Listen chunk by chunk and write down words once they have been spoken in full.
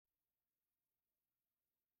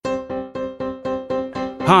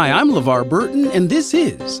Hi, I'm LeVar Burton, and this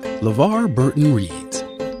is LeVar Burton Reads.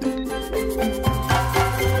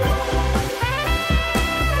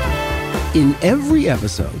 In every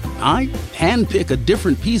episode, I handpick a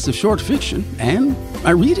different piece of short fiction, and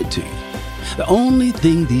I read it to you. The only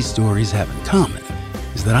thing these stories have in common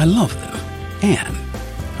is that I love them, and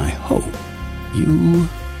I hope you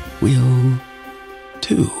will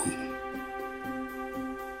too.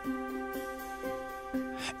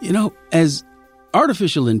 You know, as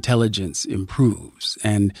artificial intelligence improves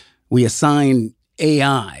and we assign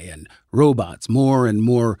AI and robots more and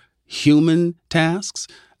more human tasks,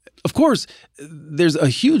 of course, there's a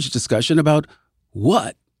huge discussion about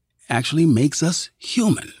what actually makes us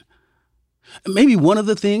human. Maybe one of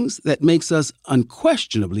the things that makes us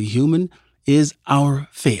unquestionably human is our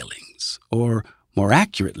failings, or more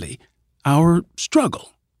accurately, our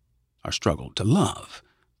struggle to love,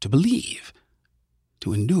 to believe,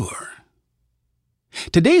 to endure.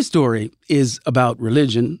 Today's story is about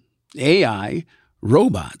religion, AI,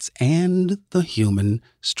 robots, and the human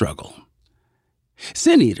struggle.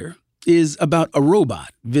 Sin Eater is about a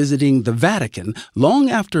robot visiting the Vatican long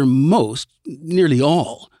after most, nearly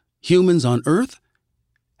all, humans on Earth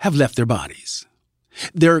have left their bodies.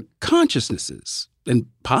 Their consciousnesses, and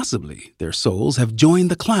possibly their souls, have joined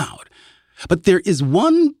the cloud. But there is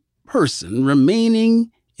one person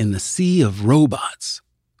remaining in the sea of robots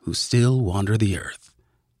who still wander the earth.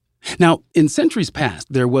 Now, in centuries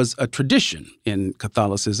past, there was a tradition in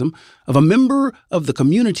Catholicism of a member of the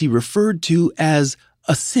community referred to as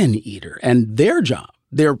a sin eater, and their job,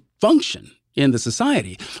 their function in the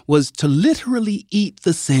society, was to literally eat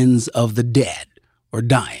the sins of the dead or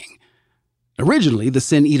dying. Originally, the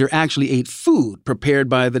sin eater actually ate food prepared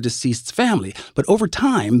by the deceased's family, but over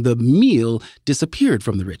time, the meal disappeared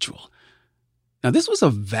from the ritual. Now, this was a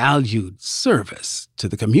valued service to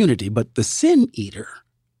the community, but the sin eater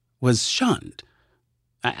was shunned.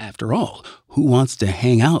 After all, who wants to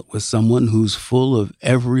hang out with someone who's full of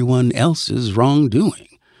everyone else's wrongdoing?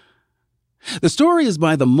 The story is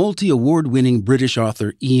by the multi-award-winning British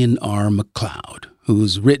author Ian R. MacLeod,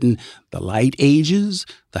 who's written The Light Ages,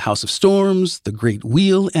 The House of Storms, The Great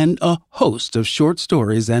Wheel, and a host of short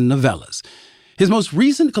stories and novellas. His most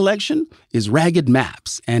recent collection is Ragged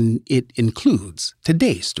Maps, and it includes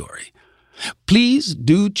today's story. Please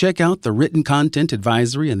do check out the written content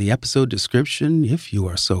advisory in the episode description if you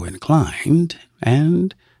are so inclined.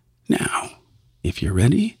 And now, if you're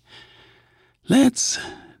ready, let's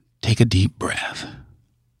take a deep breath.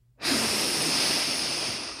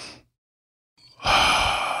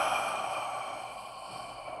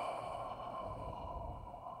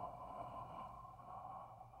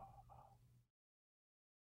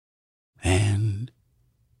 And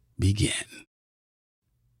begin.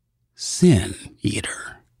 Sin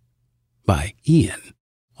Eater by Ian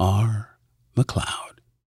R. MacLeod.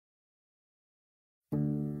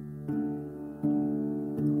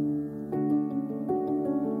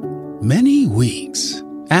 Many weeks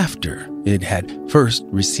after it had first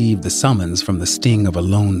received the summons from the sting of a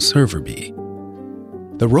lone server bee,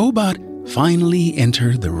 the robot finally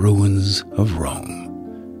entered the ruins of Rome.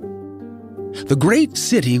 The great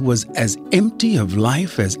city was as empty of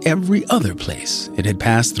life as every other place it had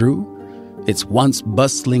passed through, its once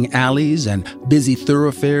bustling alleys and busy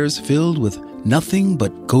thoroughfares filled with nothing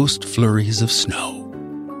but ghost flurries of snow.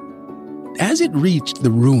 As it reached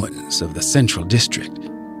the ruins of the central district,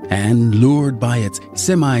 and lured by its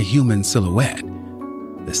semi-human silhouette,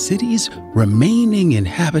 the city's remaining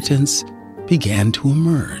inhabitants began to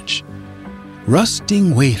emerge.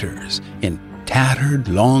 Rusting waiters in tattered,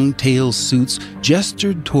 long-tailed suits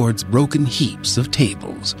gestured towards broken heaps of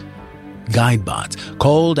tables. Guidebots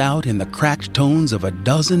called out in the cracked tones of a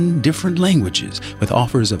dozen different languages with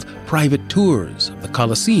offers of private tours of the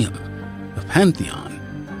Colosseum, the Pantheon,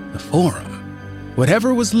 the Forum,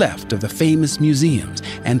 whatever was left of the famous museums,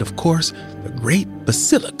 and of course, the great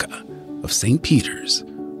Basilica of St. Peter's,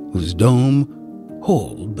 whose dome,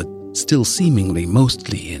 whole but still seemingly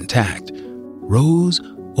mostly intact, rose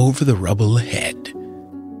over the rubble ahead.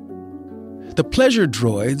 The pleasure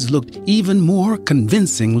droids looked even more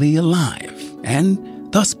convincingly alive,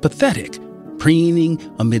 and thus pathetic, preening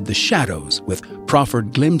amid the shadows with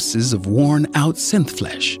proffered glimpses of worn-out synth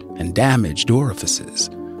flesh and damaged orifices.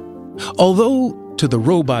 Although, to the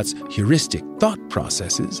robot's heuristic thought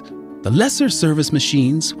processes, the lesser service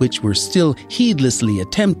machines which were still heedlessly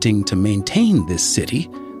attempting to maintain this city,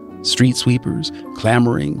 street sweepers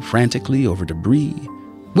clamoring frantically over debris,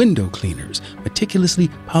 window cleaners meticulously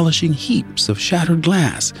polishing heaps of shattered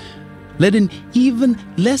glass, led an even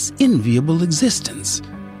less enviable existence,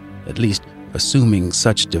 at least assuming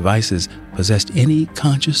such devices possessed any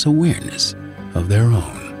conscious awareness of their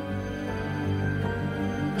own.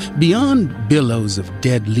 Beyond billows of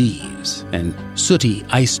dead leaves and sooty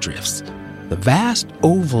ice drifts, the vast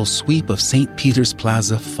oval sweep of St. Peter's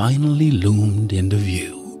Plaza finally loomed into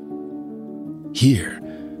view. Here,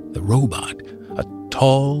 the robot, a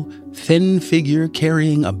tall, thin figure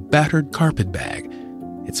carrying a battered carpet bag,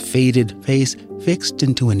 its faded face fixed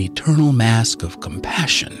into an eternal mask of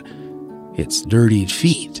compassion, its dirtied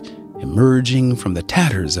feet, emerging from the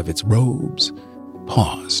tatters of its robes,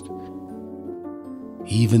 paused.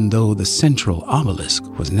 Even though the central obelisk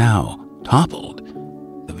was now toppled,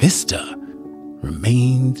 the vista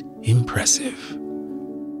remained impressive.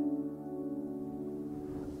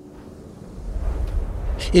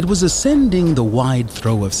 It was ascending the wide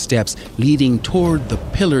throw of steps leading toward the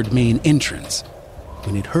pillared main entrance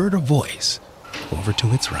when it heard a voice over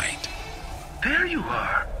to its right. "There you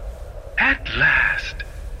are, at last."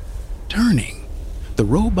 Turning, the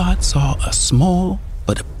robot saw a small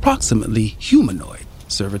but approximately humanoid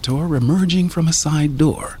servitor emerging from a side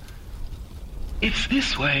door. "It's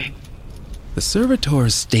this way." The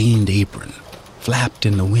servitor's stained apron flapped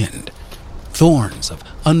in the wind. Thorns of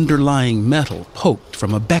underlying metal poked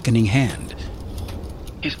from a beckoning hand.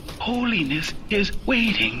 "His Holiness is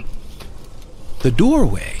waiting." The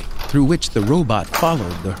doorway through which the robot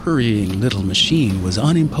followed the hurrying little machine was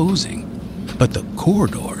unimposing, but the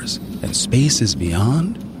corridors and spaces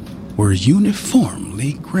beyond were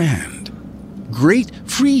uniformly grand. Great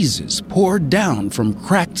friezes poured down from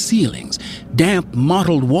cracked ceilings. Damp,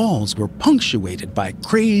 mottled walls were punctuated by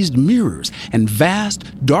crazed mirrors and vast,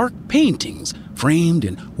 dark paintings framed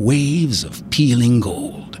in waves of peeling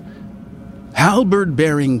gold.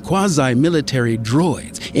 Halberd-bearing quasi-military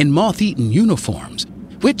droids in moth-eaten uniforms,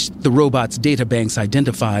 which the robot's databanks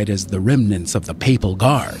identified as the remnants of the Papal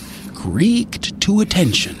Guard, creaked to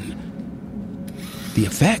attention. The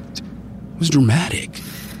effect was dramatic,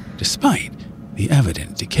 despite the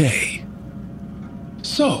evident decay.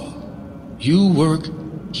 "So, you work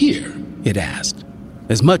here?" it asked,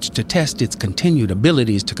 as much to test its continued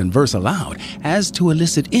abilities to converse aloud as to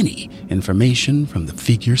elicit any information from the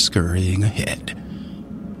figure scurrying ahead.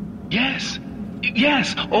 Yes,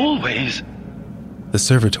 always." The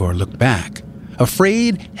servitor looked back, a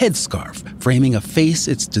frayed headscarf framing a face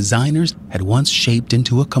its designers had once shaped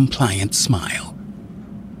into a compliant smile.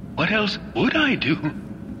 "What else would I do?"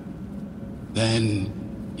 "Then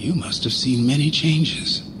you must have seen many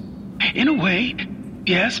changes." "In a way,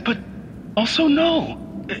 yes, but also no.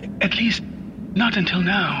 At least, not until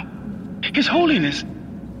now. His Holiness,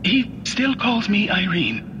 he still calls me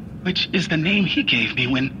Irene, which is the name he gave me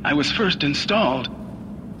when I was first installed.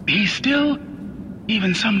 He still,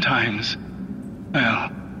 even sometimes, well,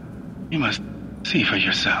 you must see for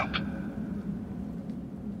yourself."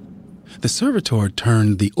 The servitor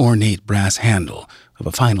turned the ornate brass handle of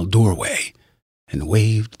a final doorway and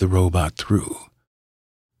waved the robot through.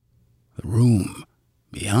 The room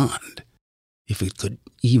beyond, if it could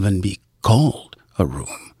even be called a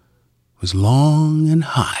room, was long and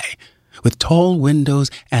high, with tall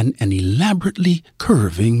windows and an elaborately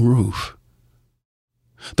curving roof.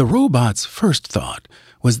 The robot's first thought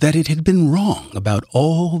was that it had been wrong about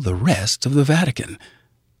all the rest of the Vatican.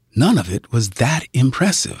 None of it was that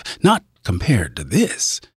impressive, not compared to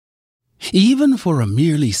this. Even for a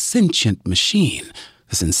merely sentient machine,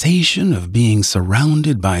 the sensation of being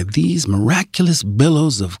surrounded by these miraculous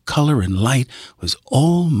billows of color and light was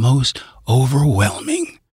almost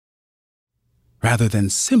overwhelming. Rather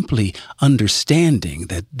than simply understanding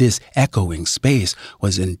that this echoing space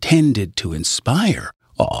was intended to inspire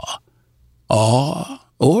awe,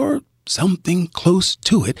 or something close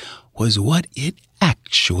to it, was what it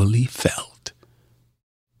actually felt.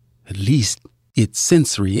 At least its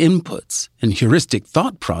sensory inputs and heuristic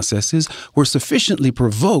thought processes were sufficiently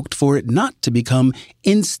provoked for it not to become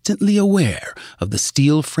instantly aware of the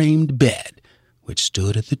steel-framed bed which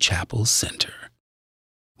stood at the chapel's center.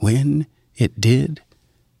 When it did,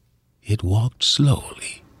 it walked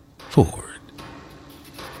slowly forward.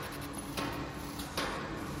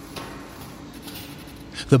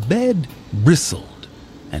 The bed bristled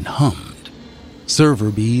and hummed. Server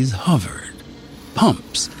bees hovered.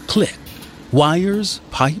 Pumps clicked. Wires,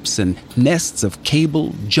 pipes, and nests of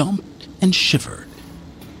cable jumped and shivered.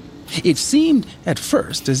 It seemed at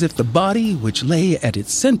first as if the body which lay at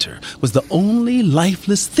its center was the only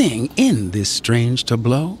lifeless thing in this strange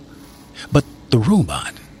tableau. But the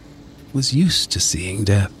robot was used to seeing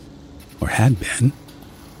death, or had been,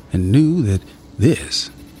 and knew that this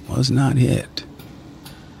was not it.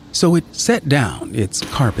 So it set down its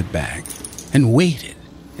carpet bag and waited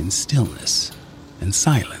in stillness and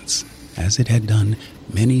silence as it had done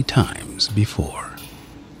many times before.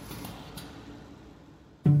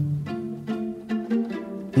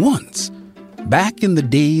 Once, back in the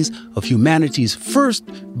days of humanity's first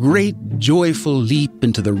great joyful leap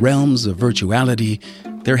into the realms of virtuality,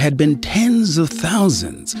 there had been tens of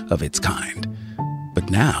thousands of its kind. But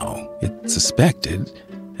now, it's suspected,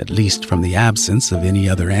 at least from the absence of any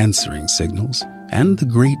other answering signals and the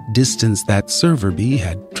great distance that server bee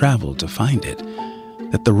had traveled to find it,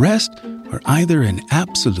 that the rest were either in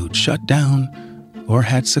absolute shutdown or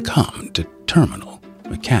had succumbed to terminal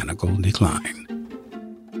mechanical decline.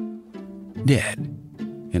 Dead,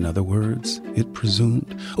 in other words, it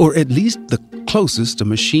presumed, or at least the closest a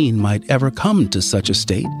machine might ever come to such a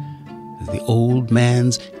state, as the old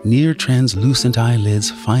man's near-translucent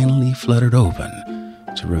eyelids finally fluttered open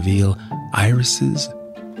to reveal irises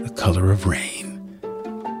the color of rain,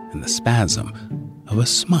 and the spasm of a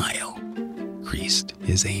smile creased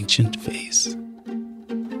his ancient face.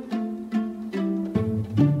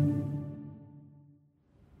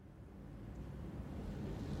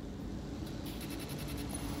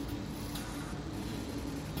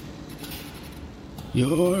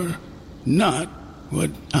 "You're not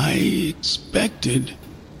what I expected,"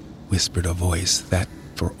 whispered a voice that,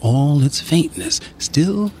 for all its faintness,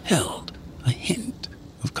 still held a hint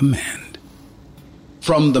of command.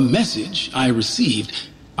 "From the message I received,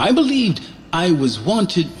 I believed I was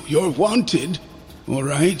wanted." "You're wanted, all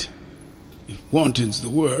right. If wanted's the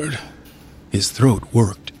word." His throat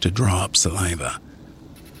worked to draw up saliva.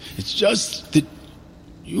 "It's just that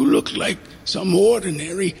you look like some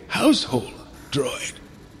ordinary household droid.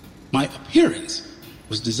 My appearance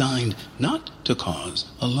was designed not to cause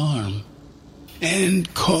alarm."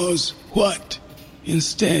 "And cause what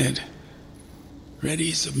instead?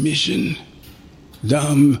 Ready submission?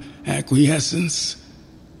 Dumb acquiescence?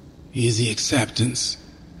 Easy acceptance?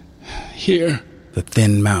 Here." The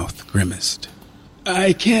thin mouth grimaced.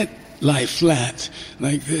 "I can't lie flat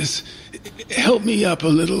like this. Help me up a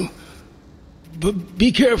little. But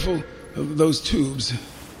be careful of those tubes."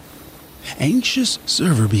 Anxious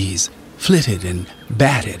server bees flitted and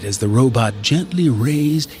batted as the robot gently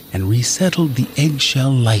raised and resettled the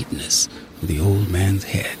eggshell lightness of the old man's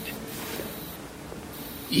head.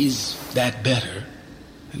 "Is that better?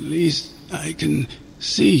 At least I can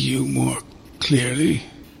see you more clearly.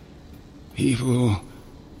 People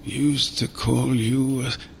used to call you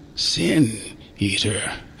a sin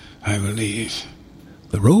eater, I believe."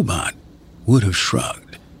 The robot would have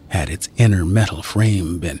shrugged had its inner metal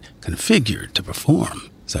frame been configured to perform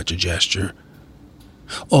such a gesture.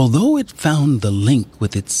 Although it found the link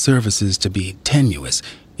with its services to be tenuous,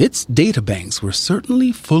 its databanks were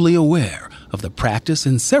certainly fully aware of the practice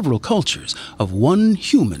in several cultures of one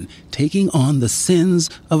human taking on the sins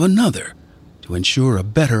of another to ensure a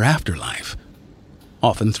better afterlife,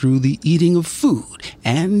 often through the eating of food,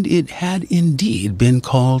 and it had indeed been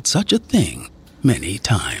called such a thing many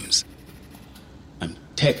times. "I'm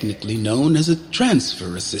technically known as a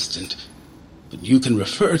transfer assistant, but you can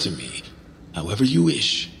refer to me however you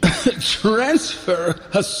wish." "Transfer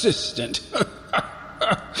assistant."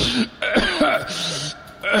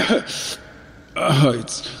 "Oh,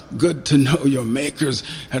 it's good to know your makers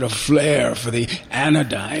had a flair for the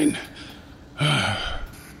anodyne.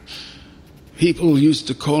 People used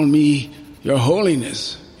to call me Your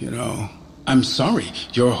Holiness, you know." "I'm sorry,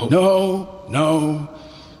 No.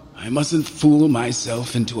 I mustn't fool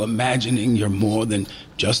myself into imagining you're more than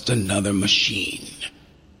just another machine.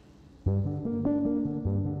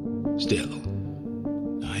 Still,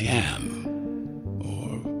 I am,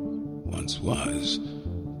 or once was,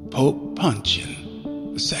 Pope Pontian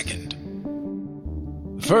II.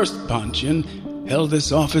 The first Pontian held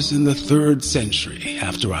this office in the 3rd century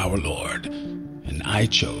after our Lord, and I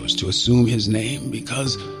chose to assume his name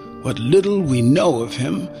because what little we know of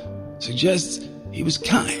him suggests he was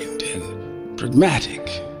kind and pragmatic.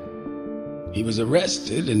 He was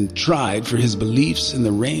arrested and tried for his beliefs in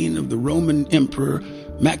the reign of the Roman Emperor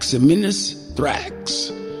Maximinus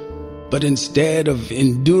Thrax. But instead of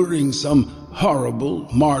enduring some horrible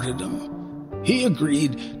martyrdom, he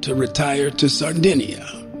agreed to retire to Sardinia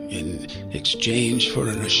in exchange for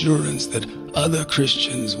an assurance that other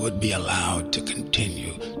Christians would be allowed to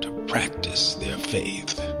continue to practice their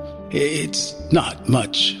faith. It's not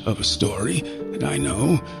much of a story that I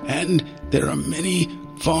know, and there are many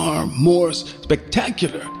far more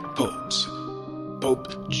spectacular popes.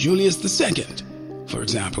 Pope Julius II, for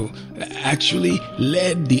example, actually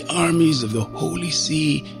led the armies of the Holy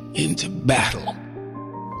See into battle.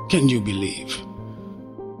 Can you believe?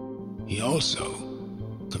 He also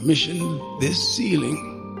commissioned this ceiling.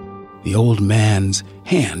 The old man's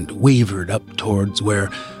hand wavered up towards where,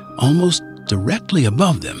 almost directly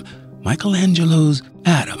above them, Michelangelo's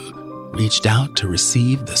Adam reached out to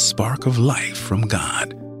receive the spark of life from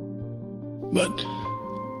God. But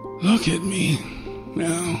look at me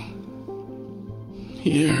now.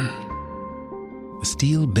 Here. The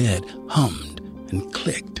steel bed hummed and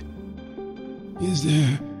clicked. Is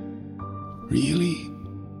there really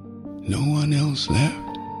no one else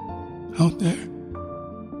left out there?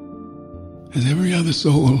 Has every other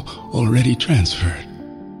soul already transferred?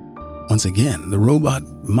 Once again, the robot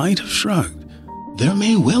might have shrugged. There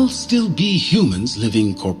may well still be humans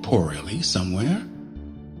living corporeally somewhere.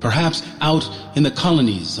 Perhaps out in the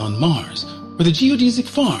colonies on Mars, or the geodesic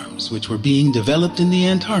farms which were being developed in the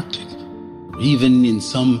Antarctic, or even in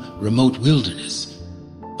some remote wilderness.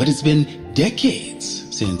 But it's been decades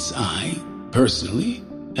since I, personally,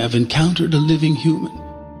 have encountered a living human,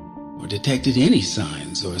 or detected any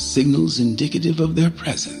signs or signals indicative of their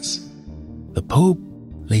presence. The Pope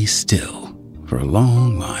lay still for a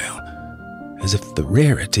long while, as if the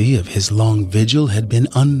rarity of his long vigil had been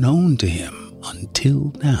unknown to him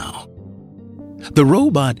until now. The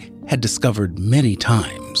robot had discovered many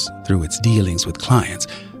times through its dealings with clients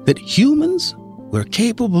that humans were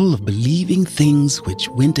capable of believing things which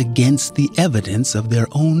went against the evidence of their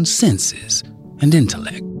own senses and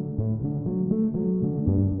intellect.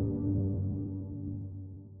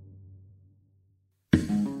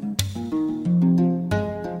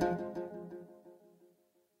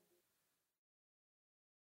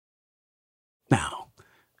 Now,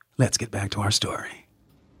 let's get back to our story.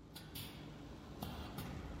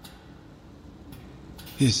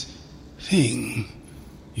 This thing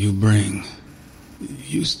you bring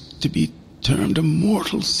used to be termed a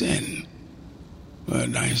mortal sin,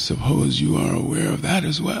 but I suppose you are aware of that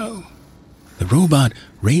as well. The robot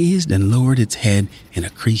raised and lowered its head in a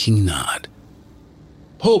creaking nod.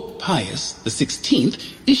 Pope Pius XVI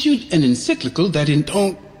issued an encyclical that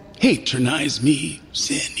Don't patronize me,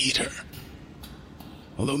 sin eater.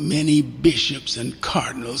 Although many bishops and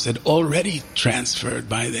cardinals had already transferred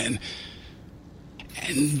by then,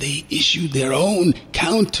 and they issued their own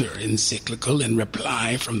counter-encyclical in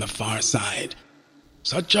reply from the far side.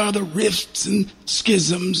 Such are the rifts and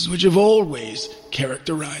schisms which have always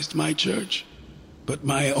characterized my church. But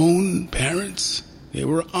my own parents, they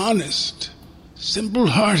were honest,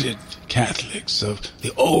 simple-hearted Catholics of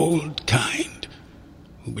the old kind,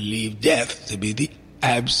 who believed death to be the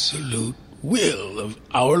absolute will of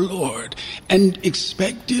our Lord, and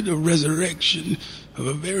expected a resurrection of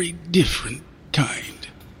a very different kind.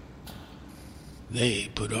 They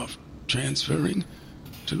put off transferring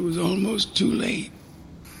till it was almost too late.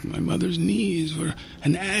 My mother's knees were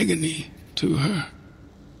an agony to her.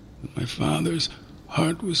 My father's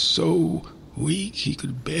heart was so weak he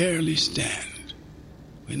could barely stand.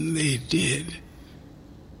 When they did,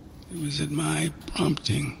 it was at my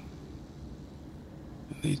prompting.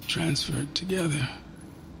 And they transferred together,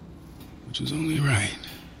 which was only right.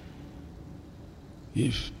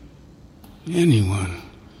 If anyone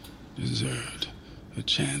deserved a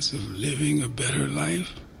chance of living a better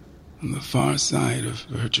life on the far side of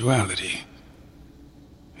virtuality,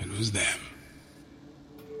 it was them.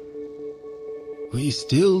 we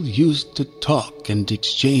still used to talk and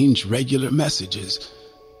exchange regular messages,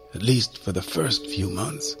 at least for the first few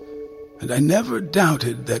months, and I never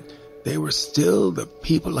doubted that they were still the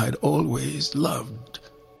people I'd always loved,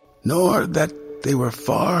 nor that they were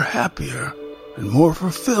far happier and more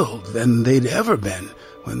fulfilled than they'd ever been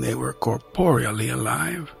when they were corporeally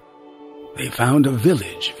alive. They found a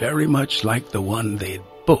village very much like the one they'd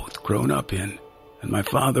both grown up in, and my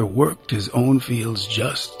father worked his own fields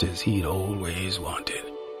just as he'd always wanted.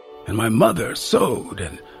 And my mother sewed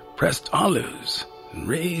and pressed olives and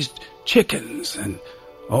raised chickens, and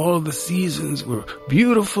all the seasons were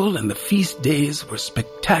beautiful and the feast days were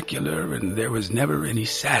spectacular, and there was never any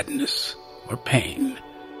sadness or pain.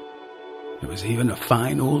 There was even a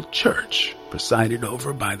fine old church presided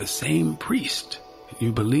over by the same priest, can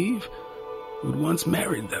you believe, who'd once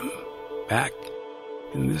married them back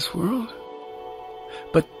in this world.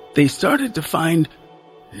 But they started to find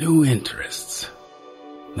new interests.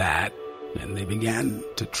 That, and they began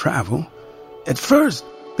to travel. At first,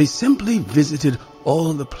 they simply visited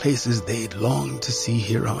all the places they'd longed to see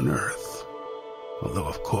here on Earth. Although,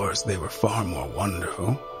 of course, they were far more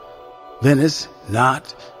wonderful. Venice,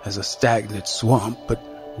 not as a stagnant swamp, but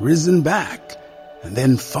risen back, and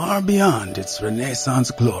then far beyond its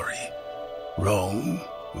Renaissance glory. Rome,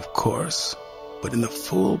 of course, but in the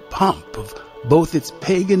full pomp of both its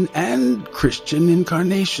pagan and Christian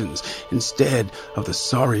incarnations, instead of the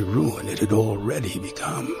sorry ruin it had already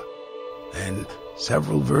become. then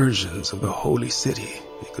several versions of the holy city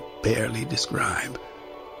they could barely describe.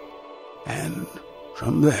 And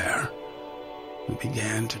from there, we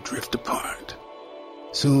began to drift apart.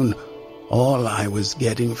 Soon, all I was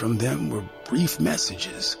getting from them were brief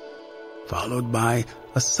messages, followed by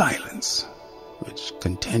a silence, which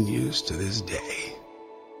continues to this day.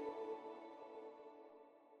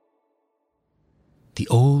 The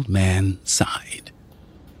old man sighed.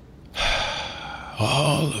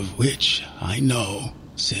 All of which I know,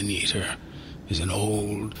 Sin Eater, is an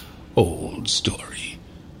old, old story.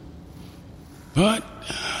 But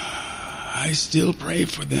I still pray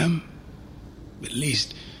for them, at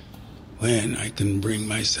least when I can bring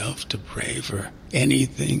myself to pray for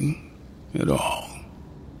anything at all.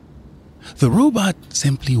 The robot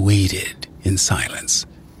simply waited in silence,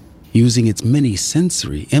 using its many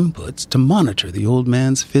sensory inputs to monitor the old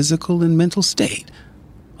man's physical and mental state,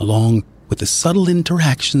 along with the subtle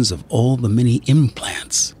interactions of all the many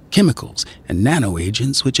implants, chemicals, and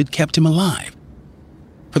nanoagents which had kept him alive.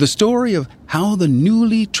 For the story of how the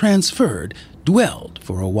newly transferred dwelled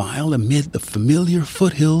for a while amid the familiar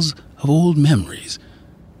foothills of old memories,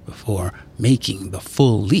 before making the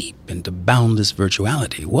full leap into boundless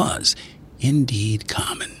virtuality was indeed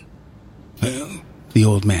common. Well, The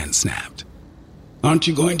old man snapped. aren't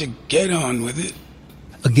you going to get on with it?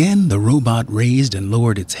 Again, the robot raised and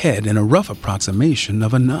lowered its head in a rough approximation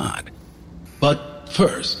of a nod. But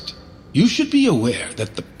first, you should be aware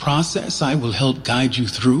that the process I will help guide you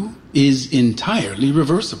through is entirely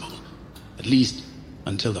reversible, at least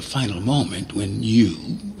until the final moment when you,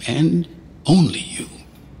 and only you,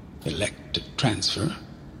 elect to transfer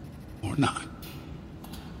or not.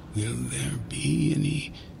 Will there be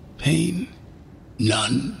any pain?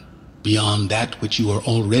 None beyond that which you are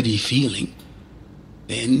already feeling.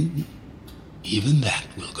 Then even that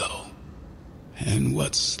will go. And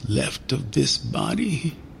what's left of this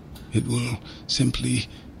body, it will simply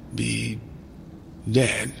be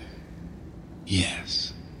dead.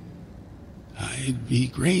 Yes. I'd be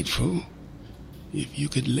grateful if you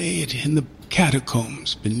could lay it in the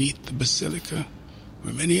catacombs beneath the basilica,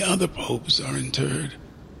 where many other popes are interred.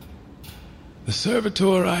 The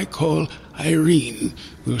servitor I call Irene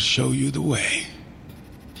will show you the way.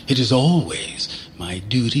 It is always my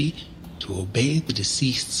duty to obey the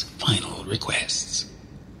deceased's final requests.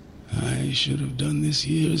 I should have done this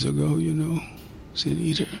years ago, you know, Sin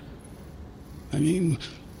Eater. I mean,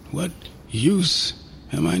 what use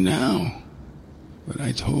am I now? But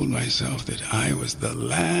I told myself that I was the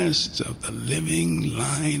last of the living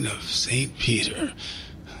line of St. Peter,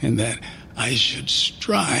 and that I should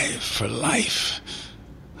strive for life,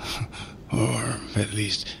 or at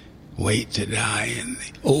least wait to die in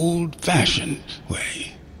the old-fashioned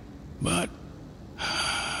way. But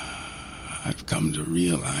I've come to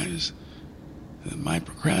realize that my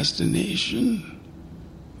procrastination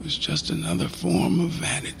was just another form of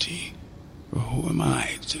vanity. For who am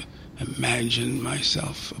I to imagine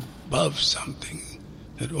myself above something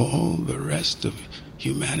that all the rest of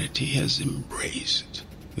humanity has embraced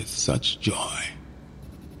with such joy?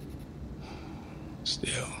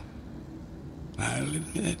 Still, I'll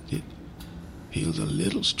admit it feels a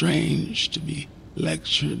little strange to be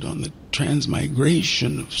lectured on the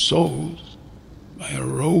transmigration of souls by a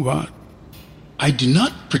robot. I do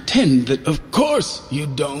not pretend that... Of course you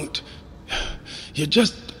don't. You're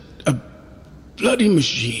just a bloody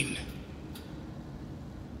machine.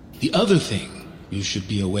 The other thing you should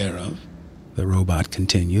be aware of, The robot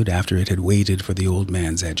continued after it had waited for the old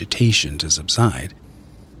man's agitation to subside,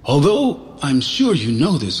 although I'm sure you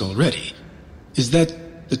know this already, is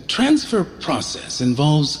that the transfer process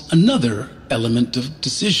involves another element of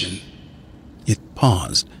decision. It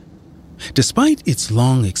paused. Despite its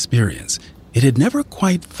long experience, it had never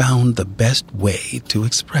quite found the best way to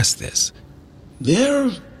express this.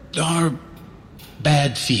 There are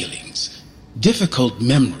bad feelings, difficult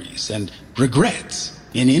memories, and regrets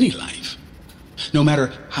in any life, no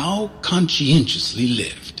matter how conscientiously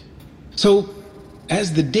lived. So,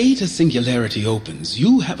 as the data singularity opens,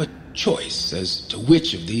 you have a choice as to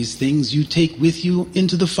which of these things you take with you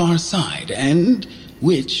into the far side and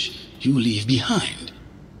which you leave behind.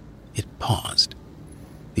 It paused.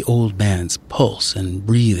 The old man's pulse and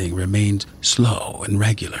breathing remained slow and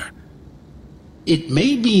regular. It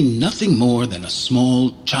may be nothing more than a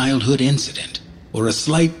small childhood incident, or a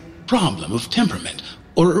slight problem of temperament,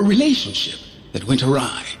 or a relationship that went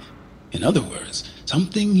awry. In other words,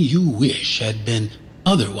 something you wish had been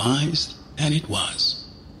otherwise than it was.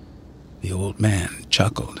 The old man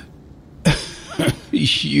chuckled.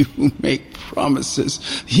 You make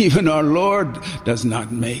promises even our Lord does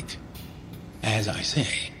not make. As I say,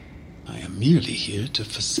 I am merely here to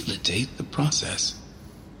facilitate the process.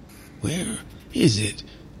 Where is it,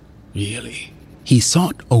 really? He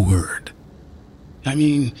sought a word. I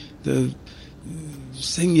mean, the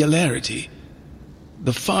singularity.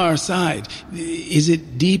 The far side. Is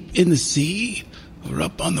it deep in the sea? Or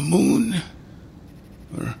up on the moon?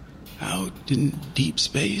 Or out in deep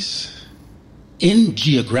space? In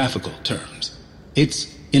geographical terms,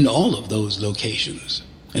 it's in all of those locations,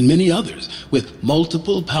 and many others, with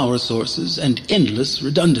multiple power sources and endless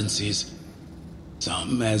redundancies.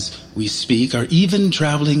 Some, as we speak, are even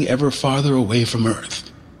traveling ever farther away from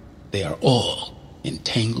Earth. They are all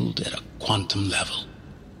entangled at a quantum level.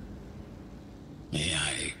 May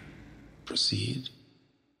I proceed?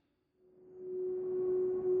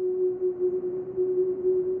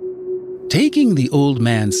 Taking the old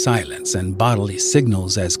man's silence and bodily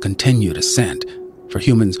signals as continued assent, for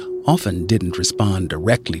humans often didn't respond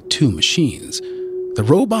directly to machines, the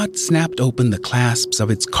robot snapped open the clasps of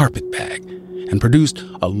its carpet bag and produced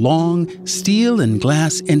a long steel and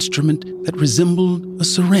glass instrument that resembled a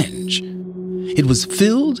syringe. It was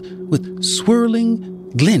filled with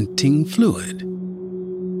swirling, glinting fluid.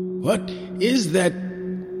 What is that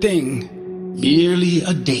thing? Merely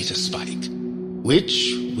a data spike,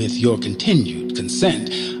 which, with your continued consent,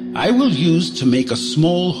 I will use to make a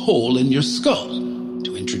small hole in your skull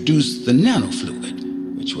to introduce the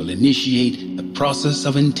nanofluid, which will initiate the process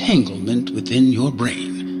of entanglement within your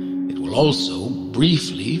brain. It will also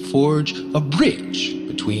briefly forge a bridge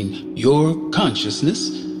between your consciousness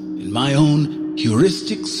and my own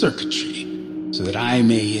heuristic circuitry, so that I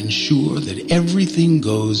may ensure that everything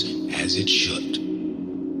goes as it should.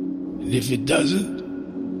 And if it doesn't?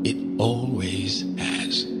 It always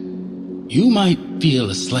has. You might feel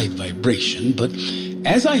a slight vibration, but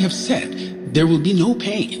as I have said, there will be no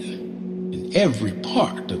pain, and every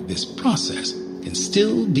part of this process can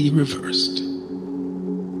still be reversed.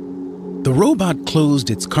 The robot closed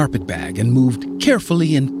its carpet bag and moved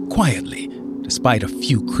carefully and quietly, despite a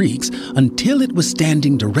few creaks, until it was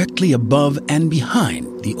standing directly above and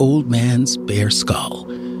behind the old man's bare skull.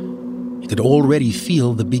 He could already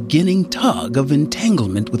feel the beginning tug of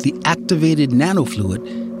entanglement with the activated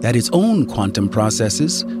nanofluid that its own quantum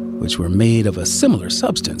processes, which were made of a similar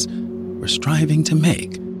substance, were striving to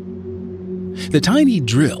make. The tiny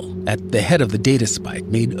drill at the head of the data spike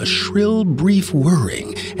made a shrill, brief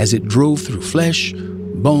whirring as it drove through flesh,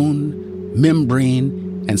 bone,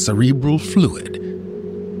 membrane, and cerebral fluid.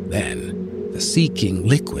 Then, the seeking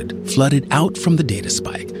liquid flooded out from the data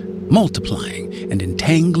spike, multiplying and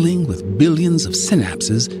entangling with billions of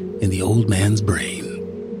synapses in the old man's brain.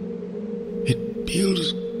 It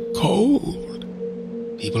feels cold.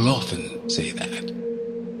 People often say that.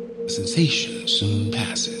 The sensation soon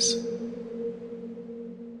passes.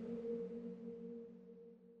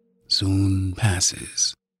 Soon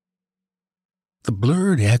passes. The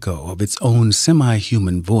blurred echo of its own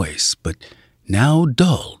semi-human voice, but now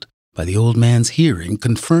dulled by the old man's hearing,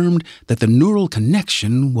 confirmed that the neural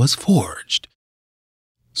connection was forged.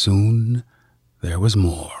 Soon there was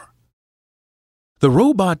more. The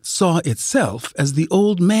robot saw itself as the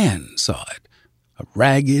old man saw it, a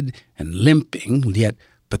ragged and limping, yet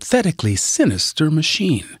pathetically sinister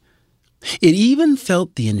machine. It even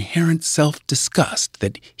felt the inherent self-disgust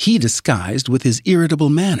that he disguised with his irritable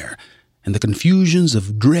manner and the confusions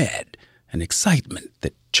of dread and excitement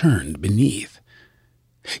that churned beneath.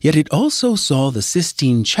 Yet it also saw the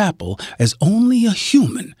Sistine Chapel as only a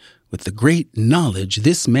human with the great knowledge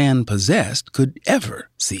this man possessed could ever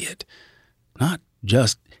see it, not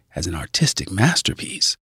just as an artistic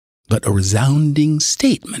masterpiece, but a resounding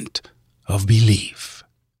statement of belief.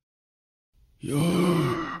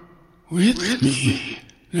 You're with me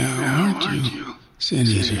now, aren't you,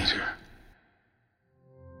 Senator?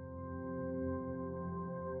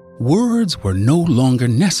 Words were no longer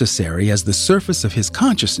necessary as the surface of his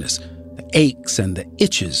consciousness, the aches and the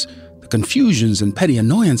itches, the confusions and petty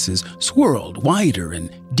annoyances swirled wider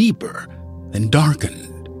and deeper, then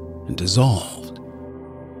darkened and dissolved.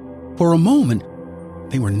 For a moment,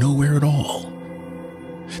 they were nowhere at all.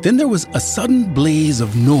 Then there was a sudden blaze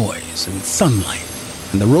of noise and sunlight,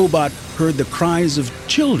 and the robot heard the cries of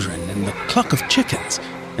children and the cluck of chickens,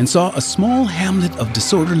 and saw a small hamlet of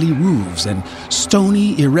disorderly roofs and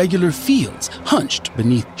stony, irregular fields hunched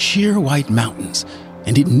beneath sheer white mountains,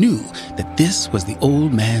 and it knew that this was the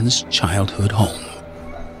old man's childhood home.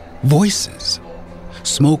 Voices,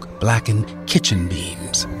 smoke-blackened kitchen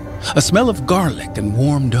beams, a smell of garlic and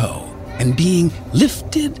warm dough, and being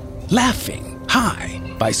lifted, laughing, high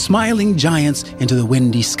by smiling giants into the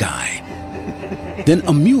windy sky. Then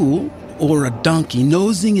a mule or a donkey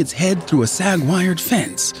nosing its head through a sag-wired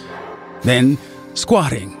fence, then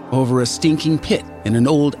squatting over a stinking pit in an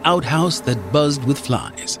old outhouse that buzzed with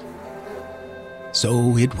flies.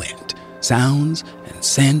 So it went, sounds and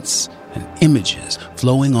scents and images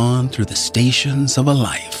flowing on through the stations of a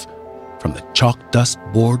life, from the chalk dust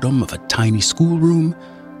boredom of a tiny schoolroom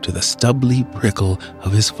to the stubbly prickle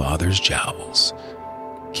of his father's jowls.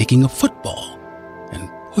 Kicking a football and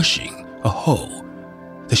pushing a hoe,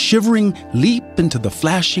 the shivering leap into the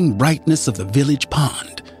flashing brightness of the village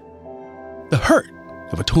pond, the hurt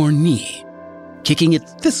of a torn knee, kicking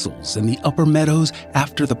at thistles in the upper meadows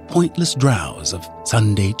after the pointless drowse of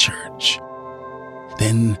Sunday church.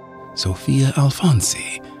 Then Sophia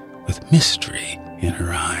Alfonsi, with mystery in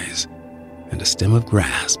her eyes and a stem of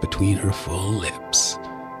grass between her full lips,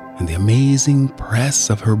 and the amazing press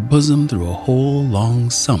of her bosom through a whole long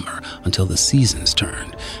summer until the seasons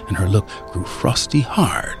turned and her look grew frosty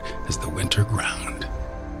hard as the winter ground.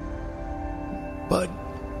 But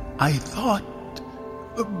I thought...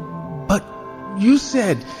 But you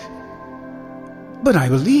said... But I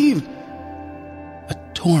believed... A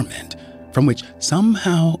torment from which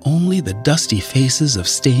somehow only the dusty faces of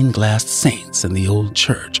stained-glass saints in the old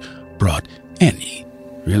church brought any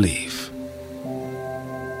relief.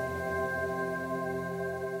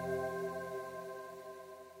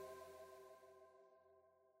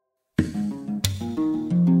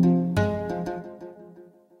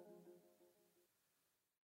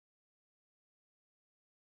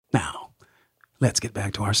 Now, let's get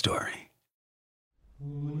back to our story.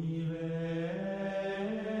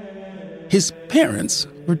 His parents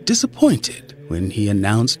were disappointed when he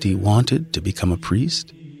announced he wanted to become a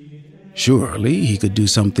priest. Surely he could do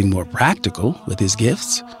something more practical with his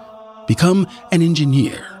gifts. Become an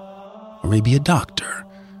engineer, or maybe a doctor.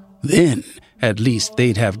 Then, at least,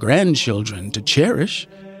 they'd have grandchildren to cherish.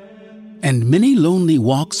 And many lonely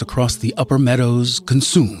walks across the upper meadows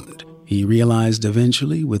consumed, he realized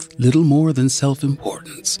eventually, with little more than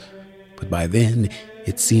self-importance. But by then,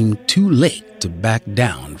 it seemed too late to back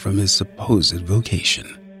down from his supposed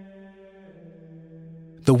vocation.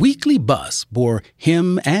 The weekly bus bore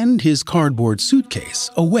him and his cardboard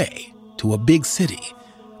suitcase away to a big city,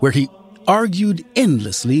 where he argued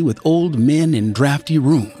endlessly with old men in drafty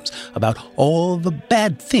rooms about all the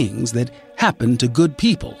bad things that happen to good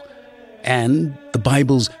people, and the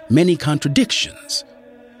Bible's many contradictions,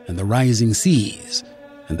 and the rising seas,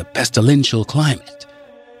 and the pestilential climate,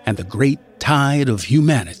 and the great tide of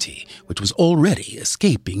humanity which was already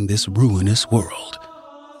escaping this ruinous world.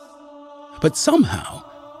 But somehow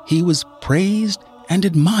he was praised and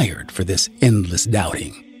admired for this endless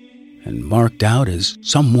doubting, and marked out as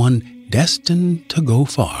someone destined to go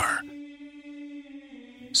far.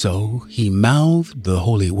 So he mouthed the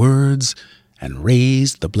holy words and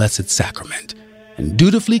raised the Blessed Sacrament, and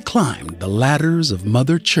dutifully climbed the ladders of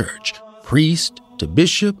Mother Church, priest to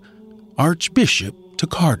bishop, archbishop to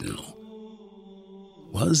cardinal.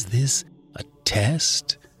 Was this a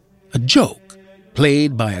test? A joke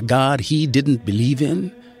played by a God he didn't believe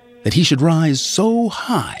in? That he should rise so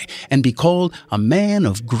high and be called a man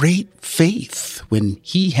of great faith when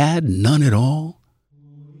he had none at all?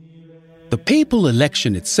 The papal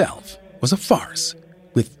election itself was a farce,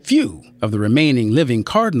 with few of the remaining living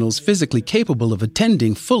cardinals physically capable of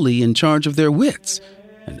attending fully in charge of their wits,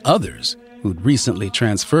 and others who'd recently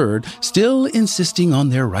transferred still insisting on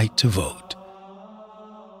their right to vote.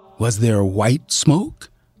 Was there white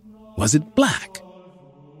smoke? Was it black?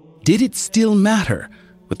 Did it still matter,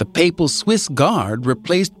 with the papal Swiss guard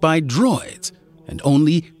replaced by droids, and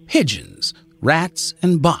only pigeons, rats,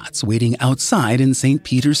 and bots waiting outside in St.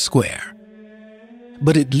 Peter's Square?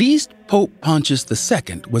 But at least Pope Pontius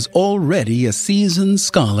II was already a seasoned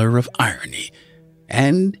scholar of irony,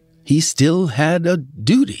 and he still had a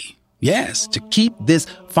duty, yes, to keep this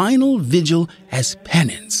final vigil as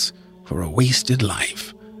penance for a wasted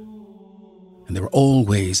life. And there were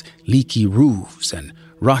always leaky roofs and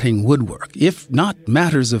rotting woodwork, if not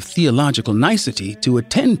matters of theological nicety, to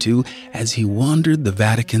attend to as he wandered the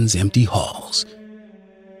Vatican's empty halls.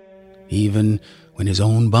 Even when his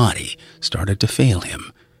own body started to fail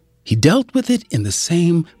him, he dealt with it in the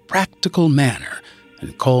same practical manner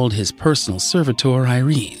and called his personal servitor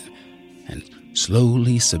Irene, and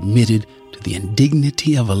slowly submitted to the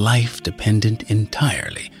indignity of a life dependent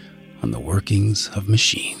entirely on the workings of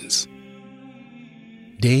machines.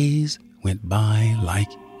 Days went by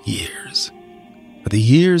like years, but the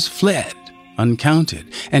years fled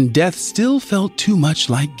uncounted, and death still felt too much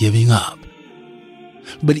like giving up.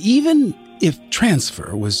 But even if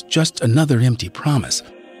transfer was just another empty promise,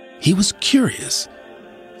 he was curious,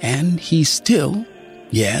 and he still,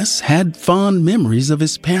 yes, had fond memories of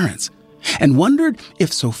his parents and wondered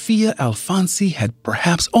if Sophia Alfonsi had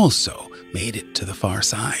perhaps also made it to the far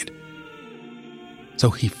side. So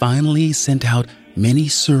he finally sent out many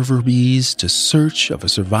server bees to search of a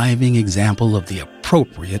surviving example of the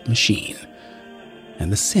appropriate machine.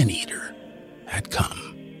 And the Sin Eater had come.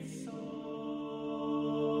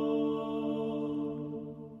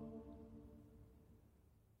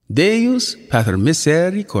 Deus pater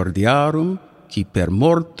misericordiarum, qui per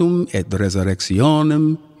mortum et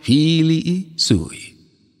resurrectionem filii sui.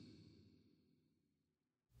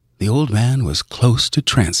 The old man was close to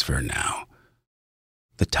transfer now.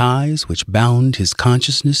 The ties which bound his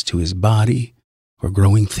consciousness to his body were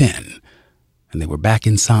growing thin, and they were back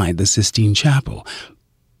inside the Sistine Chapel,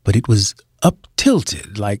 but it was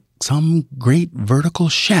up-tilted like some great vertical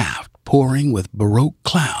shaft pouring with Baroque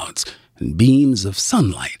clouds and beams of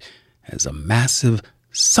sunlight as a massive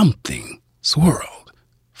something swirled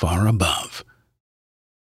far above.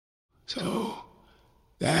 So,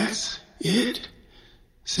 that's it,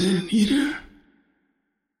 Sin Eater?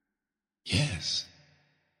 Yes.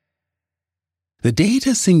 The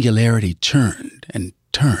data singularity turned and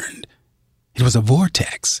turned. It was a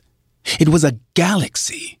vortex. It was a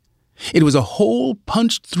galaxy. It was a hole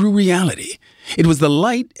punched through reality. It was the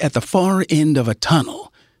light at the far end of a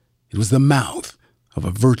tunnel. It was the mouth of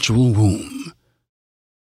a virtual womb.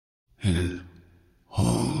 And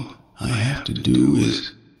all I have to do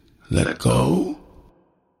is let go?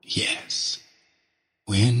 Yes.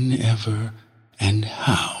 Whenever and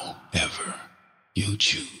however you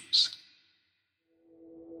choose.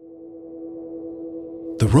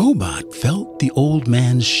 The robot felt the old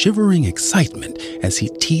man's shivering excitement as he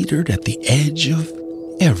teetered at the edge of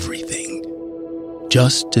everything,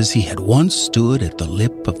 just as he had once stood at the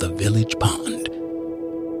lip of the village pond.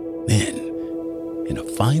 Then, in a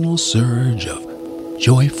final surge of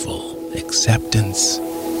joyful acceptance,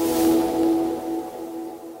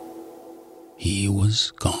 he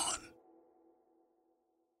was gone.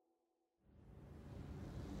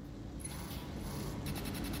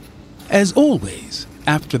 As always,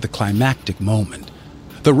 after the climactic moment,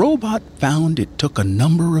 the robot found it took a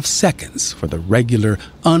number of seconds for the regular,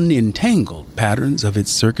 unentangled patterns of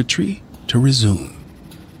its circuitry to resume.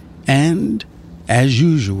 And, as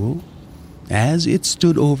usual, as it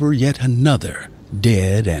stood over yet another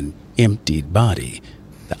dead and emptied body,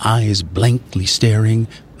 the eyes blankly staring,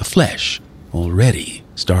 the flesh already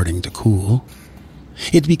starting to cool,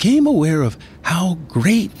 it became aware of how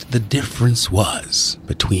great the difference was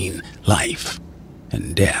between life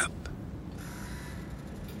and death.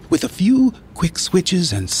 With a few quick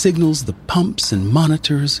switches and signals, the pumps and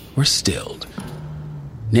monitors were stilled.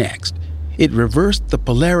 Next, it reversed the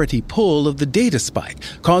polarity pull of the data spike,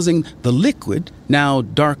 causing the liquid, now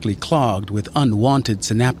darkly clogged with unwanted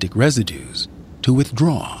synaptic residues, to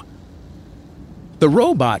withdraw. The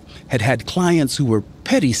robot had had clients who were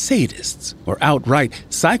petty sadists or outright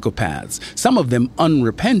psychopaths, some of them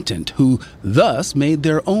unrepentant, who thus made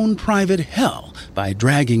their own private hell by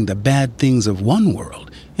dragging the bad things of one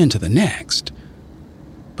world into the next.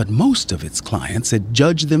 But most of its clients had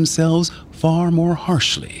judged themselves far more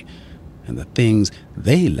harshly, and the things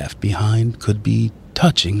they left behind could be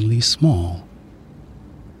touchingly small.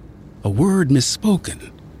 A word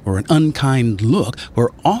misspoken or an unkind look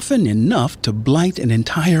were often enough to blight an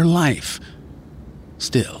entire life.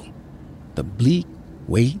 Still, the bleak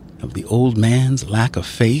weight of the old man's lack of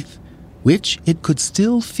faith, which it could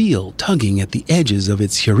still feel tugging at the edges of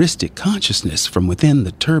its heuristic consciousness from within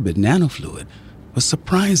the turbid nanofluid, was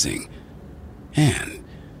surprising. And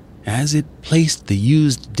as it placed the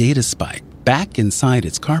used data spike back inside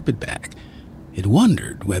its carpetbag, it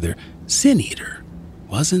wondered whether Sin Eater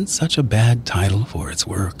wasn't such a bad title for its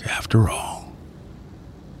work after all.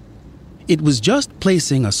 It was just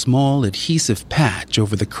placing a small adhesive patch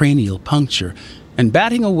over the cranial puncture and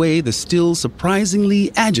batting away the still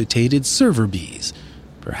surprisingly agitated server bees.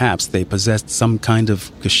 Perhaps they possessed some kind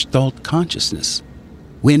of gestalt consciousness,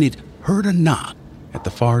 when it heard a knock at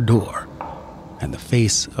the far door, and the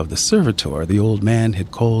face of the servitor the old man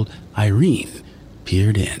had called Irene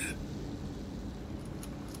peered in.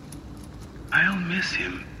 I'll miss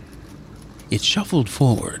him. It shuffled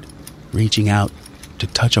forward, reaching out to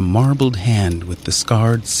touch a marbled hand with the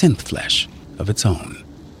scarred synth flesh of its own.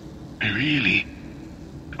 I really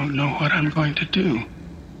don't know what I'm going to do.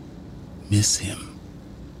 Miss him.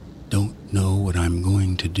 Don't know what I'm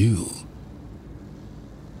going to do.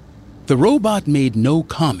 The robot made no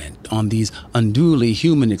comment on these unduly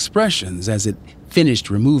human expressions as it finished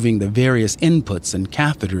removing the various inputs and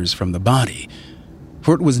catheters from the body,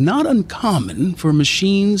 for it was not uncommon for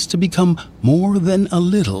machines to become more than a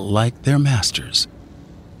little like their masters.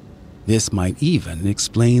 This might even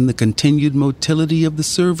explain the continued motility of the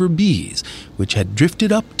server bees, which had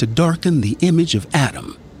drifted up to darken the image of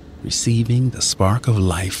Adam, receiving the spark of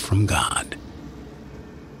life from God.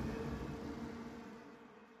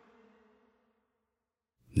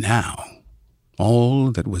 Now,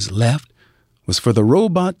 all that was left was for the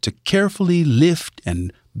robot to carefully lift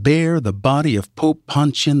and bear the body of Pope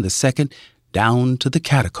Pontian II down to the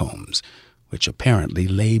catacombs, which apparently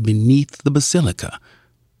lay beneath the basilica,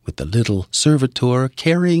 with the little servitor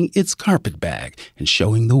carrying its carpet bag and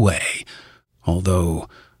showing the way, although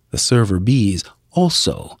the server bees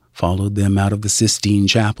also followed them out of the Sistine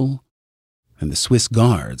Chapel, and the Swiss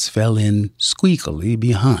guards fell in squeakily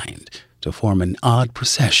behind to form an odd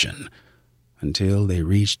procession until they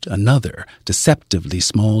reached another deceptively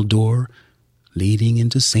small door leading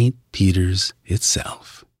into St. Peter's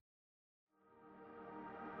itself.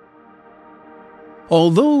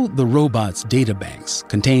 Although the robot's databanks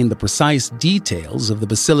contained the precise details of the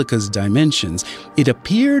basilica's dimensions, it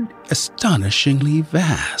appeared astonishingly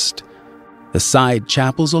vast. The side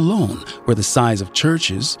chapels alone were the size of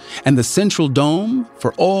churches, and the central dome,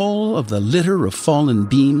 for all of the litter of fallen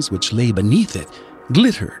beams which lay beneath it,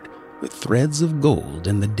 glittered with threads of gold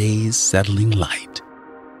in the day's settling light.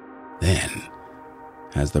 Then,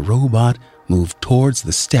 as the robot moved towards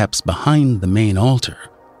the steps behind the main altar,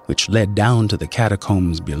 which led down to the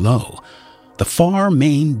catacombs below, the far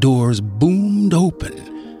main doors boomed open,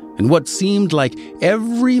 and what seemed like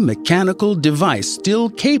every mechanical device still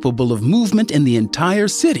capable of movement in the entire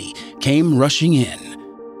city came rushing in.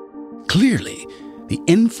 Clearly, the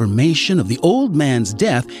information of the old man's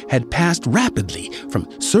death had passed rapidly from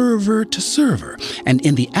server to server, and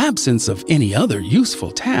in the absence of any other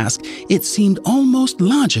useful task, it seemed almost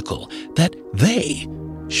logical that they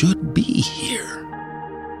should be here.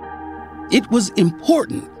 It was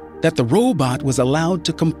important that the robot was allowed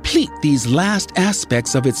to complete these last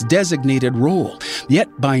aspects of its designated role. Yet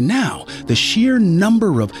by now, the sheer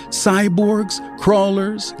number of cyborgs,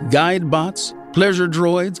 crawlers, guide bots, pleasure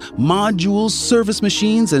droids, modules, service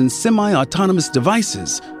machines, and semi-autonomous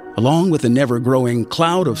devices, along with the never-growing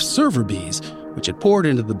cloud of server bees which had poured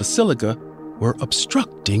into the basilica, were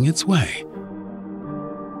obstructing its way.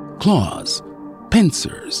 Claws,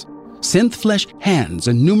 pincers, synth-flesh hands,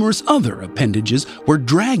 and numerous other appendages were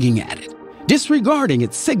dragging at it, disregarding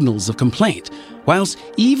its signals of complaint, whilst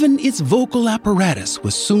even its vocal apparatus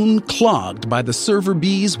was soon clogged by the server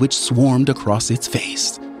bees which swarmed across its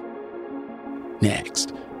face.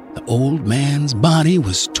 Next, the old man's body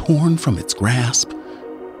was torn from its grasp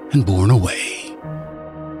and borne away.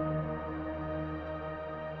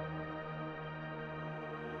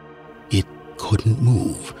 It couldn't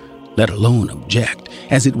move, let alone object,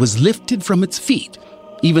 as it was lifted from its feet,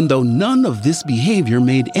 even though none of this behavior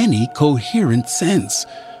made any coherent sense.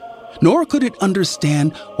 Nor could it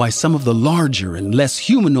understand why some of the larger and less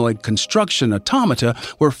humanoid construction automata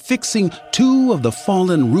were fixing two of the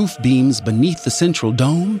fallen roof beams beneath the central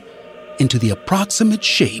dome into the approximate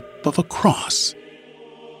shape of a cross.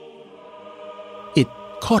 It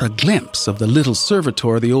caught a glimpse of the little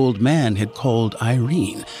servitor the old man had called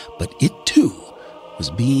Irene, but it too was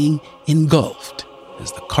being engulfed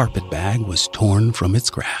as the carpet bag was torn from its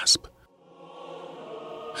grasp.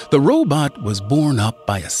 The robot was borne up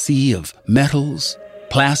by a sea of metals,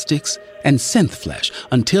 plastics, and synth flesh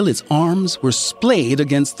until its arms were splayed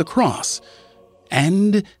against the cross,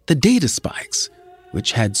 and the data spikes,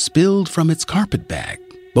 which had spilled from its carpet bag,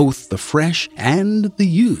 both the fresh and the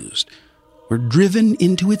used, were driven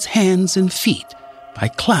into its hands and feet by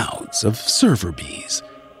clouds of server bees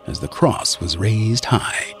as the cross was raised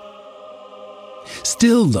high.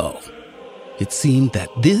 Still, though, it seemed that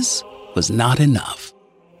this was not enough,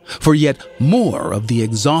 for yet more of the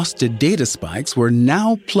exhausted data spikes were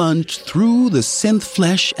now plunged through the synth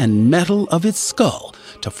flesh and metal of its skull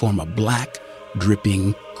to form a black,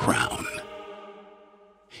 dripping crown.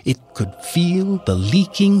 It could feel the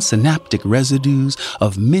leaking synaptic residues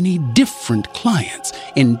of many different clients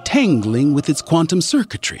entangling with its quantum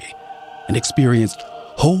circuitry, and experienced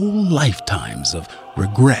whole lifetimes of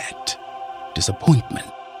regret, disappointment,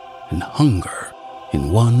 and hunger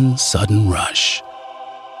in one sudden rush.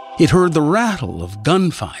 It heard the rattle of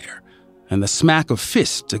gunfire and the smack of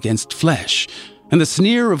fist against flesh and the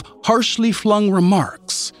sneer of harshly flung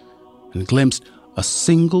remarks, and glimpsed a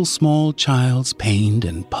single small child's pained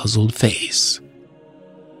and puzzled face.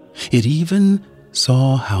 It even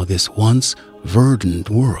saw how this once verdant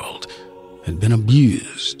world had been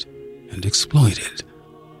abused and exploited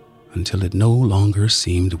until it no longer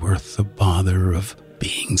seemed worth the bother of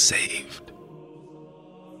being saved.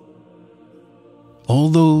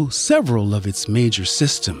 although several of its major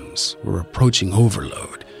systems were approaching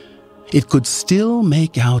overload, it could still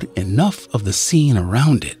make out enough of the scene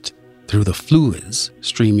around it through the fluids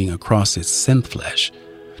streaming across its synth flesh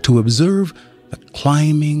to observe the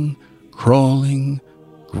climbing, crawling,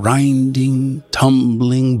 grinding,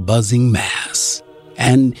 tumbling, buzzing mass,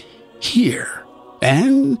 and hear,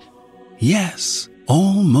 and, yes,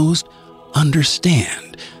 almost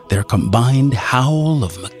understand their combined howl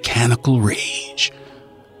of mechanical rage.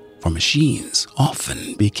 For machines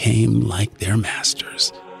often became like their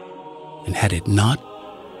masters, and had it not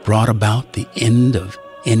brought about the end of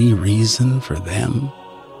any reason for them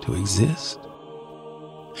to exist?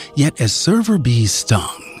 Yet as Server B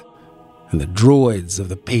stung, and the droids of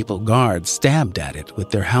the Papal Guard stabbed at it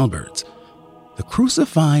with their halberds, the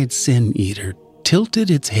crucified Sin Eater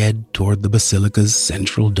tilted its head toward the Basilica's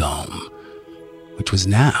central dome, which was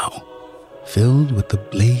now filled with the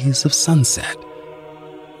blaze of sunset.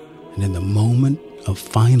 And in the moment of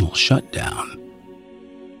final shutdown,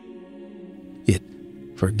 it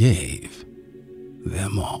forgave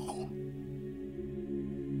them all.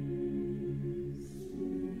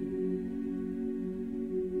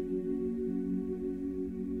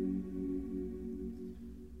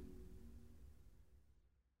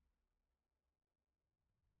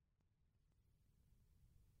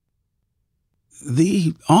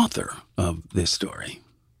 The author of this story,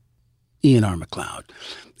 Ian R. MacLeod,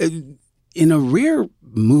 in a rare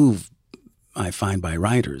move I find by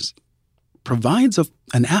writers, provides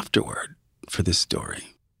an afterword for this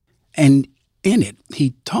story. And in it,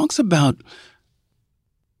 he talks about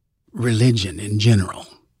religion in general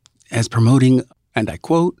as promoting, and I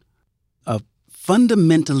quote, a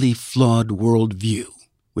fundamentally flawed worldview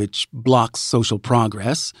which blocks social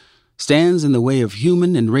progress, stands in the way of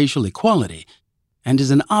human and racial equality, and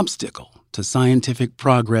is an obstacle to scientific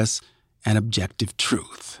progress and objective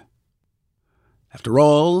truth. After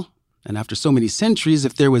all, and after so many centuries,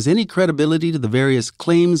 if there was any credibility to the various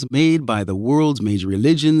claims made by the world's major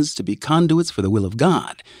religions to be conduits for the will of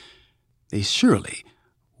God, they surely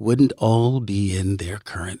wouldn't all be in their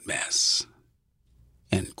current mess.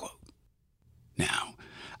 End quote. Now,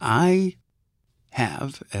 I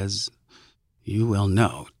have, as you well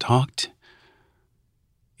know, talked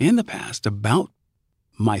in the past about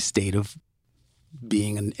my state of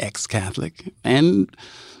being an ex-Catholic and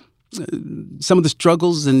some of the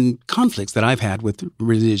struggles and conflicts that I've had with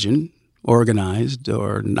religion, organized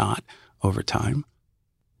or not, over time.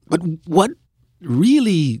 But what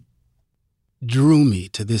really drew me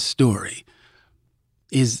to this story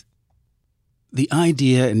is the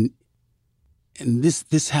idea, and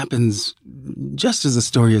this happens just as the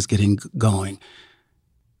story is getting going.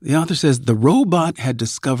 The author says the robot had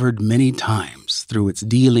discovered many times through its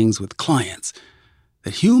dealings with clients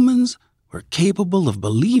that humans were capable of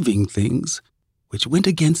believing things which went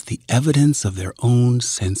against the evidence of their own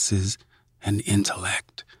senses and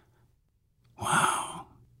intellect. Wow.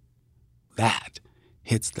 That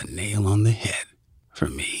hits the nail on the head for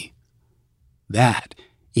me. That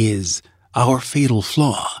is our fatal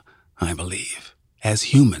flaw, I believe,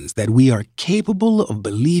 as humans, that we are capable of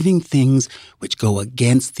believing things which go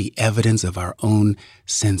against the evidence of our own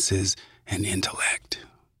senses and intellect.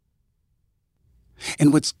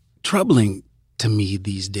 And what's troubling to me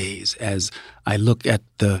these days as I look at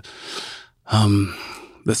the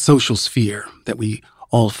social sphere that we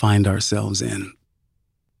all find ourselves in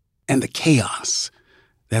and the chaos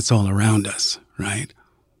that's all around us, right?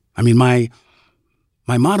 I mean, my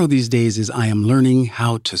motto these days is I am learning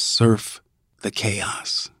how to surf the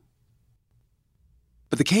chaos.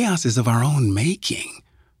 But the chaos is of our own making,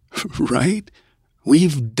 right?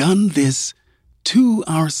 We've done this to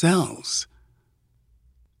ourselves.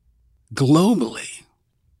 Globally,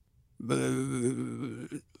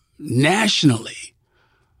 nationally,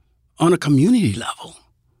 on a community level,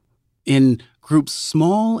 in groups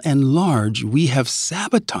small and large, we have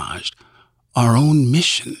sabotaged our own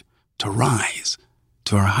mission to rise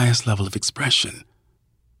to our highest level of expression,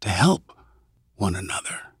 to help one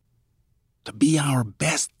another, to be our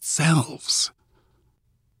best selves.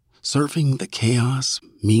 Surfing the chaos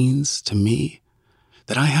means to me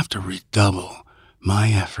that I have to redouble my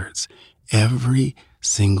efforts every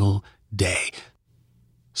single day,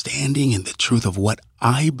 standing in the truth of what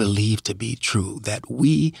I believe to be true, that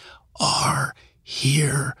we are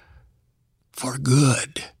here for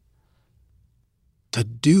good, to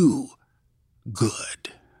do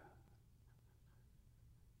good,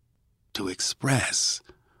 to express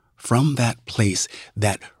from that place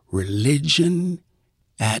that religion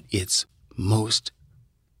at its most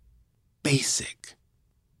basic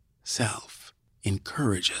self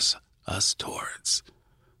encourages us towards.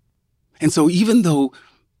 And so even though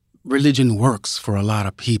religion works for a lot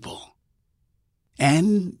of people,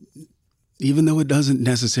 and even though it doesn't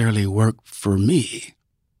necessarily work for me,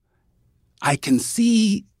 I can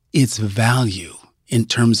see its value in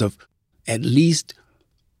terms of at least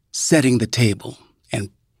setting the table and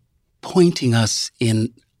pointing us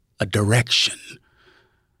in a direction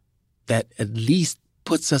that at least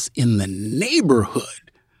puts us in the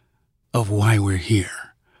neighborhood of why we're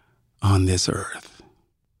here on this earth.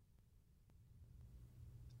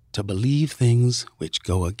 To believe things which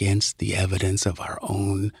go against the evidence of our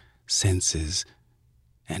own senses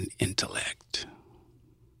and intellect.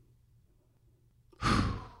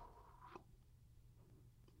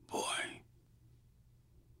 Boy,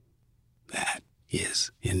 that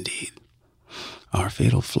is indeed our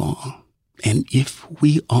fatal flaw. And if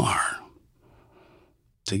we are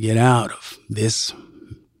to get out of this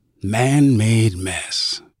man-made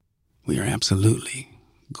mess, we are absolutely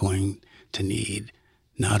going to need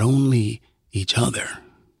not only each other,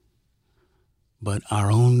 but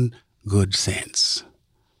our own good sense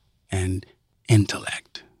and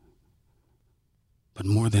intellect. But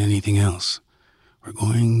more than anything else, we're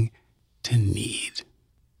going to need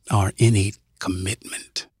our innate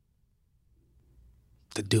commitment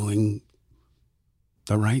to doing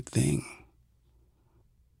the right thing.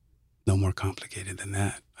 No more complicated than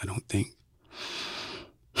that, I don't think.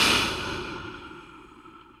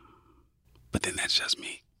 But then that's just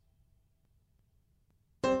me.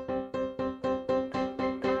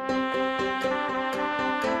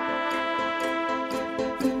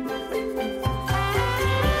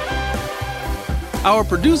 Our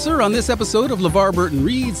producer on this episode of LeVar Burton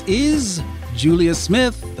Reads is Julia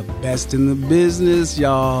Smith, the best in the business,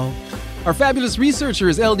 y'all. Our fabulous researcher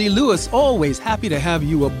is L.D. Lewis, always happy to have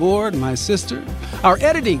you aboard, my sister. Our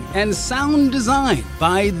editing and sound design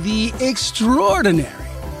by the extraordinary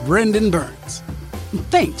Brendan Burns. And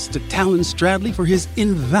thanks to Talon Stradley for his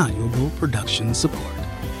invaluable production support.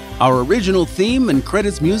 Our original theme and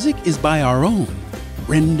credits music is by our own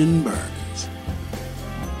Brendan Burns.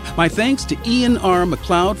 My thanks to Ian R.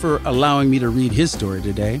 MacLeod for allowing me to read his story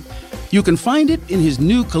today. You can find it in his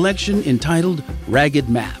new collection entitled Ragged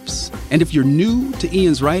Maps. And if you're new to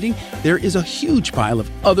Ian's writing, there is a huge pile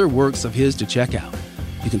of other works of his to check out.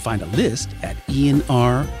 You can find a list at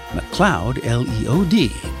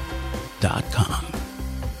ianrmacleod.com.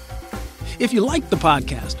 If you like the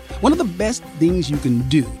podcast, one of the best things you can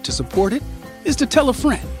do to support it is to tell a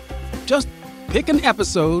friend. Just pick an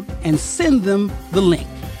episode and send them the link.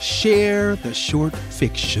 Share the short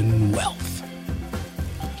fiction wealth.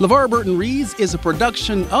 LeVar Burton Reads is a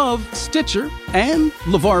production of Stitcher and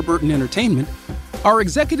LeVar Burton Entertainment. Our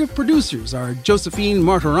executive producers are Josephine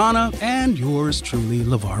Martirana and yours truly,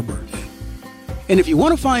 LeVar Burton. And if you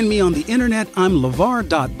want to find me on the internet, I'm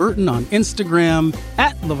LeVar.Burton on Instagram,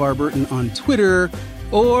 at LeVar Burton on Twitter,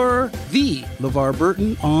 or the LeVar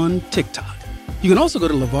Burton on TikTok. You can also go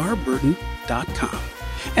to LeVarBurton.com.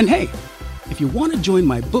 And hey, if you want to join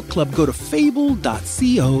my book club, go to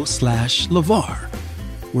fable.co/LeVar.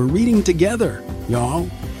 We're reading together, y'all.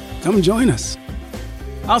 Come join us.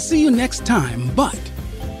 I'll see you next time, but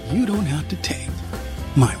you don't have to take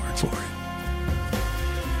my word for it.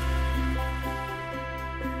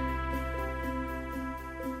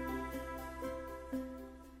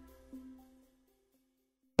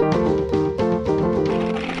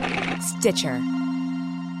 Stitcher.